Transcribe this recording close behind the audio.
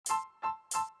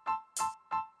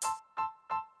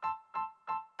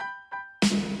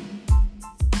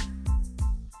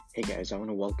Hey guys, I want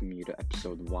to welcome you to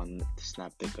episode 1 of the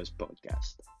Snap Pickers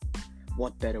podcast.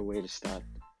 What better way to start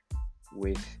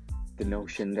with the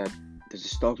notion that there's a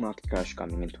stock market crash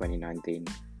coming in 2019?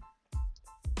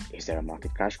 Is there a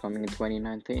market crash coming in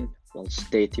 2019? Well,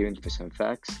 stay tuned for some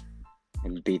facts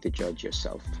and be the judge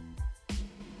yourself.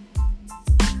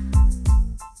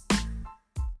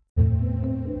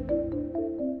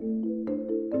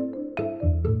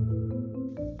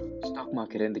 Stock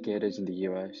market indicators in the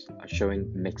US are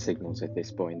showing mixed signals at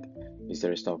this point. Is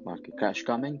there a stock market crash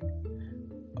coming?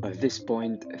 At this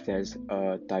point, there's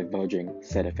a diverging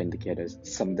set of indicators.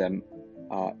 Some of them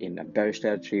are in a bearish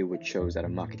territory, which shows that a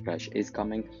market crash is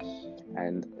coming,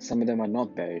 and some of them are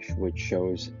not bearish, which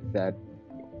shows that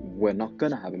we're not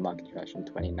going to have a market crash in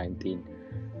 2019.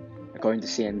 According to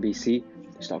CNBC,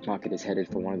 the stock market is headed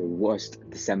for one of the worst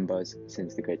Decembers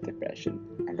since the Great Depression,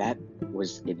 and that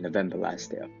was in November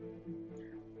last year.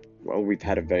 Well, we've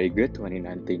had a very good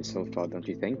 2019 so far, don't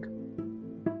you think?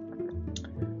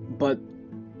 But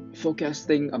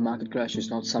forecasting a market crash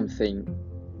is not something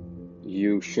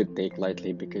you should take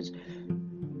lightly because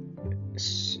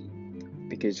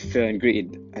fear and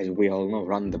greed, as we all know,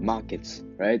 run the markets,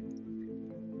 right?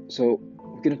 So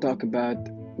we're going to talk about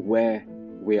where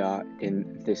we are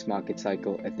in this market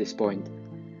cycle at this point.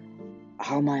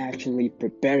 How am I actually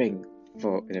preparing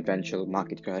for an eventual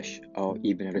market crash or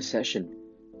even a recession?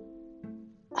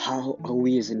 How are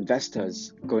we as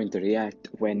investors going to react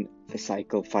when the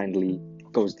cycle finally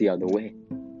goes the other way?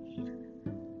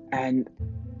 And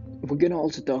we're going to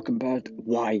also talk about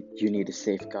why you need to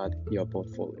safeguard your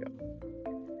portfolio.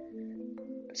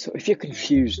 So if you're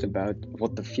confused about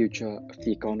what the future of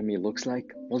the economy looks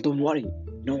like, well, don't worry,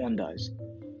 no one does.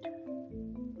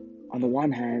 On the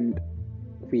one hand,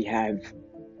 we have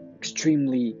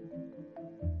extremely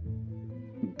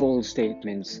bold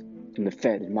statements from the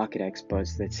Fed and market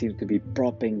experts that seem to be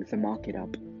propping the market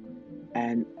up.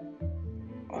 And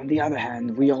on the other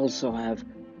hand, we also have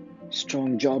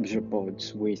strong jobs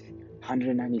reports with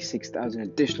 196,000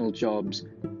 additional jobs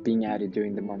being added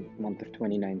during the month of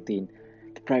 2019.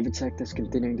 The private sector is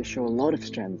continuing to show a lot of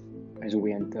strength as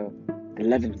we enter the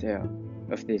 11th year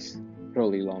of this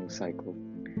really long cycle.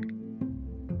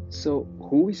 So,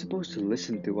 who are we supposed to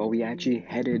listen to? Are we actually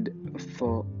headed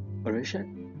for a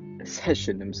recession?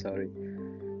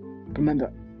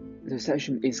 Remember, the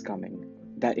recession is coming.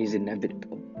 That is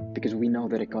inevitable because we know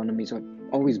that economies are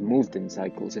always moved in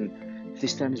cycles, and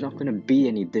this time is not going to be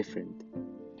any different.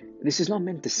 This is not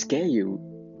meant to scare you,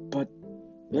 but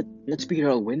let's be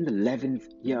real, we're in the 11th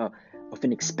year of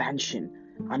an expansion.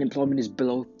 Unemployment is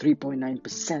below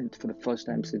 3.9% for the first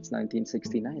time since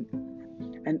 1969.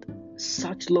 And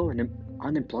such low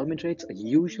unemployment rates are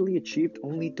usually achieved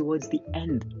only towards the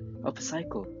end of a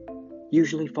cycle,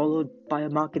 usually followed by a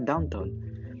market downturn.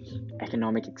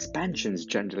 Economic expansions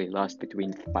generally last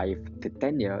between 5 to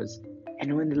 10 years,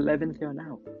 and we're in the 11th year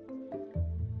now.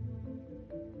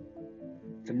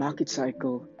 The market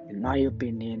cycle, in my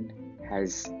opinion,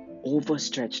 has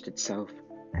overstretched itself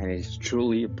and is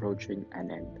truly approaching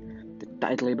an end. The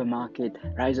tight labor market,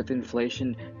 rise of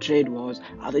inflation, trade wars,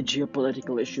 other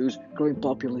geopolitical issues, growing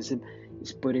populism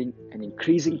is putting an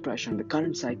increasing pressure on the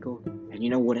current cycle. And you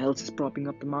know what else is propping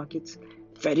up the markets?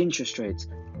 Fed interest rates.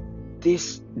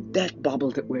 This debt bubble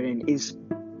that we're in is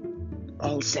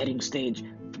all setting stage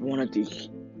for one of the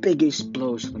biggest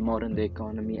blows to the modern day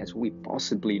economy as we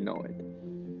possibly know it.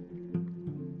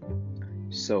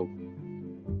 So,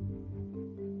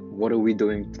 what are we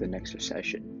doing for the next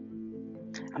recession?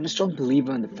 I'm a strong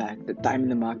believer in the fact that timing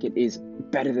the market is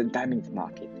better than timing the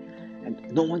market.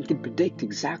 And no one can predict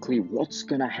exactly what's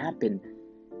going to happen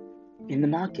in the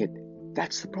market.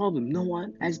 That's the problem. No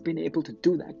one has been able to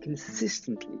do that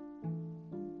consistently.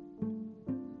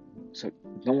 So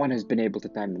no one has been able to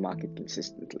time the market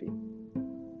consistently.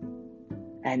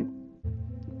 And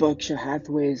Berkshire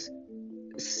Hathaway's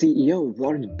CEO,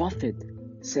 Warren Buffett,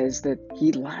 says that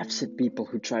he laughs at people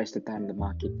who tries to time the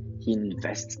market. He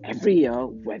invests every year,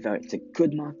 whether it's a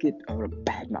good market or a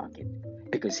bad market,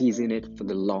 because he's in it for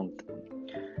the long term.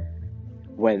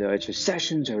 Whether it's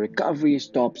recessions or recoveries,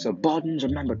 tops or bottoms,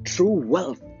 remember, true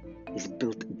wealth is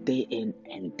built day in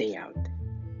and day out.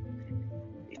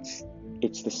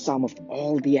 It's the sum of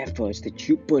all the efforts that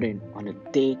you put in on a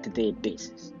day-to-day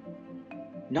basis,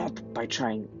 not by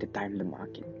trying to time the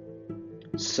market.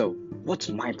 So, what's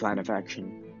my plan of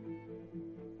action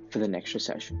for the next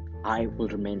recession? I will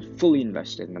remain fully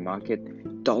invested in the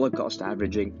market, dollar cost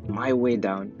averaging my way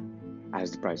down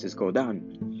as the prices go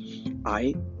down.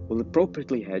 I will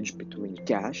appropriately hedge between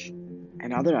cash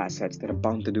and other assets that are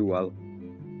bound to do well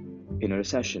in a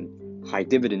recession. High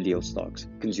dividend yield stocks,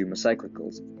 consumer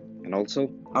cyclicals, and and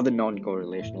also other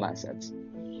non-correlational assets.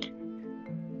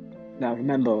 Now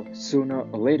remember, sooner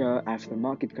or later after the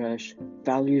market crash,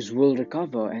 values will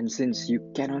recover, and since you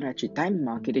cannot actually time the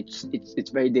market, it's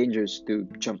very dangerous to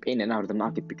jump in and out of the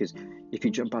market, because if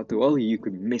you jump out too early, you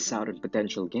could miss out on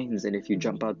potential gains, and if you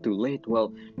jump out too late,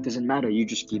 well, it doesn't matter, you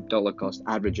just keep dollar cost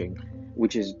averaging,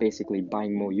 which is basically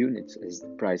buying more units as the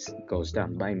price goes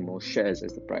down, buying more shares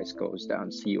as the price goes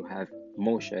down, so you have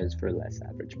more shares for a less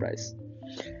average price.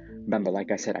 Remember,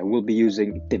 like I said, I will be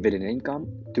using dividend income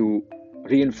to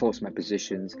reinforce my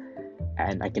positions,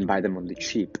 and I can buy them on the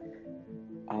cheap.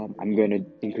 I'm going to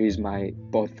increase my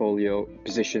portfolio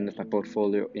position of my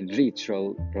portfolio in REITs,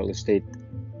 real estate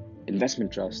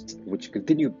investment trusts, which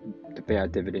continue to pay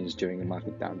out dividends during a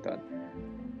market downturn.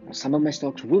 Now, some of my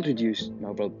stocks will reduce my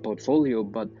overall portfolio,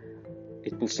 but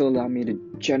it will still allow me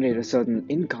to generate a certain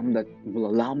income that will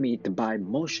allow me to buy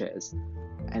more shares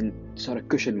and sort of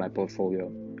cushion my portfolio.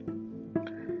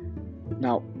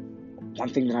 Now, one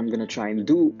thing that I'm going to try and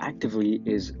do actively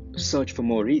is search for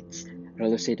more REITs,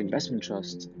 real estate investment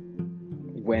trusts,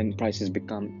 when prices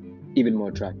become even more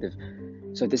attractive.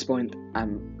 So at this point,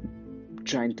 I'm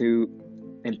trying to,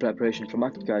 in preparation for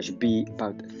market crash, be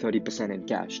about 30% in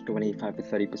cash, 25 to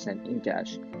 30% in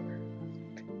cash.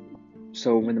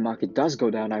 So when the market does go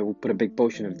down, I will put a big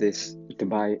portion of this to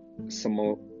buy some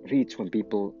more REITs when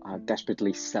people are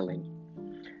desperately selling.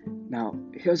 Now,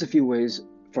 here's a few ways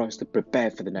for us to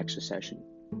prepare for the next recession.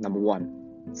 Number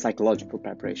one, psychological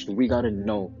preparation. We gotta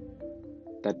know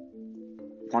that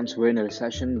once we're in a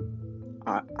recession,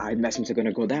 our investments are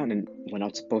gonna go down, and we're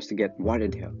not supposed to get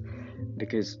worried here,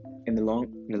 because in the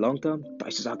long term,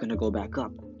 prices are gonna go back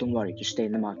up. Don't worry, just stay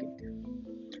in the market.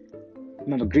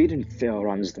 Remember, greed and fear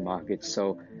runs the market.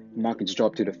 So markets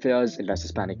drop due to fears,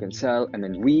 investors panic and sell, and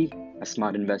then we, as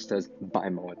smart investors, buy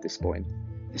more at this point.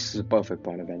 This is a perfect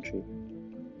point of entry.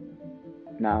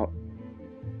 Now,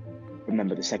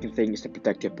 remember, the second thing is to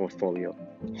protect your portfolio.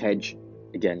 Hedge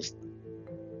against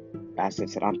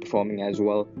assets that aren't performing as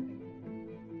well.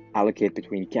 Allocate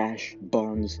between cash,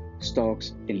 bonds,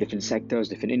 stocks in different sectors,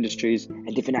 different industries,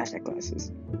 and different asset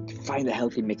classes. Find a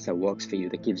healthy mix that works for you,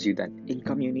 that gives you that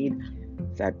income you need,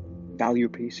 that value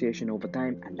appreciation over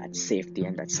time, and that safety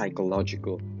and that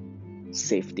psychological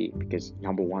safety, because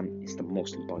number one is the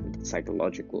most important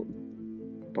psychological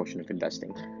portion of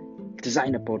investing.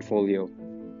 Design a portfolio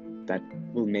that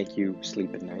will make you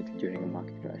sleep at night during a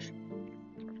market crash.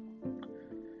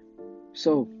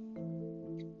 So,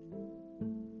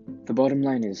 the bottom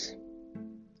line is,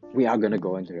 we are going to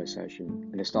go into recession,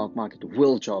 and the stock market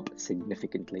will drop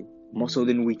significantly, more so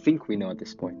than we think we know at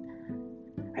this point.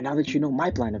 And now that you know my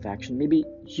plan of action, maybe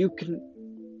you can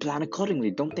plan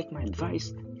accordingly. Don't take my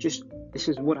advice, just this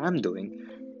is what I'm doing,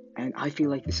 and I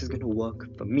feel like this is going to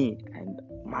work for me and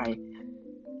my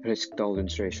risk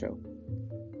tolerance ratio.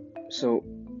 So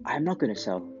I'm not going to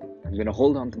sell. I'm going to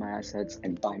hold on to my assets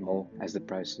and buy more as the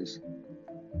prices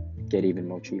get even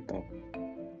more cheaper.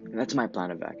 And that's my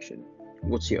plan of action.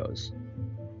 What's yours?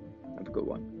 Have a good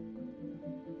one.